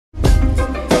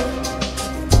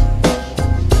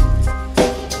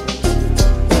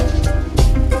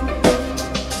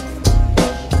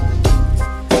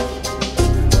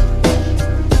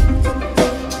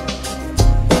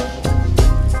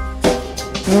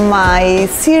My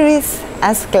series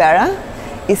as Clara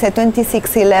is a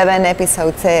 26/11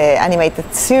 episodes animated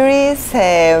series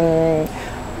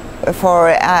for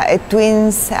a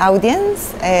twins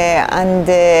audience, and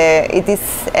it is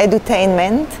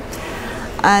edutainment,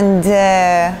 and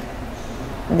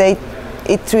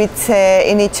it treats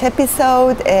in each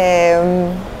episode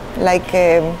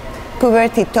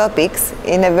puberty topics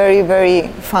in a very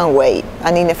fun way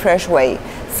and in a fresh way.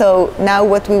 So now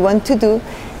what we want to do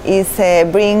is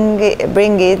bring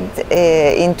it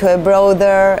into a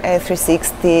broader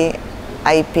 360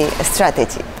 IP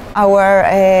strategy. Our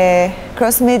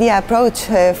cross-media approach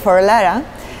for LARA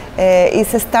is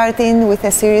starting with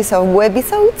a series of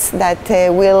webisodes that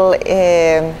will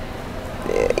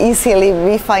easily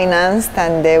be financed,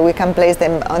 and we can place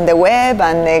them on the web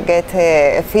and get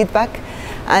feedback.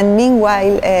 And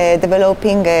meanwhile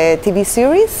developing a TV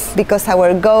series, because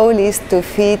our goal is to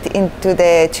fit into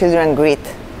the children grid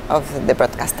of the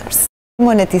broadcasters.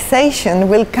 Monetization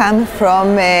will come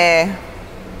from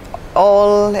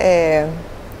all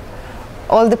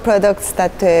the products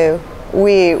that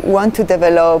we want to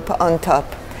develop on top.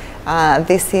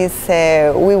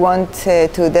 We want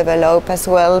to develop as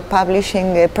well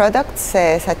publishing products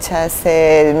such as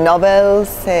novels,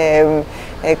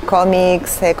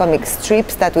 comics, comic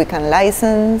strips that we can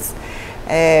license.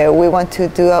 We want to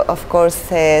do, of course,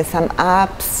 some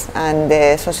apps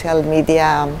and social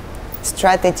media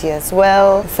strategy as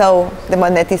well. So the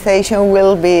monetization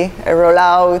will be a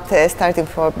rollout starting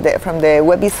from the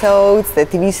webisodes, the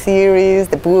TV series,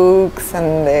 the books,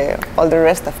 and all the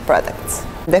rest of products.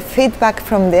 The feedback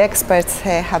from the experts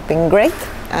have been great,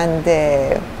 and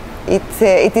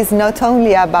it is not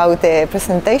only about the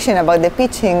presentation, about the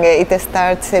pitching. It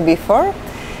starts before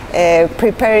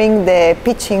preparing the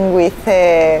pitching with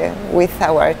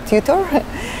our tutor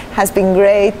has been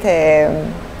great,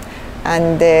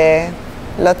 and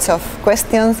lots of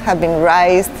questions have been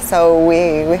raised, so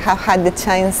we have had the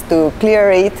chance to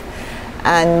clear it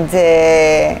and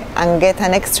get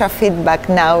an extra feedback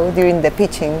now during the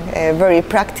pitching, very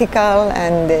practical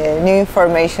and new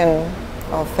information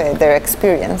of their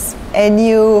experience. A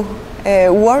new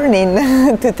warning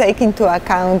to take into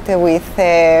account with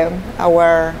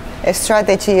our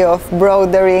strategy of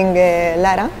broadening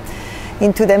LARA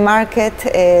into the market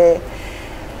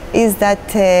is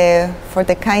that for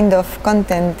the kind of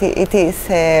content it is,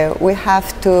 we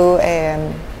have to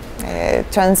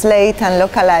translate and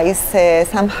localize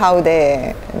somehow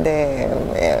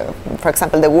for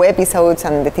example, the webisodes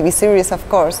and the TV series, of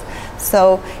course.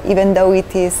 So even though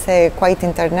it is quite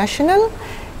international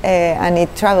and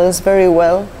it travels very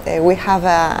well, we have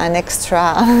an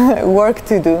extra work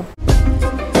to do.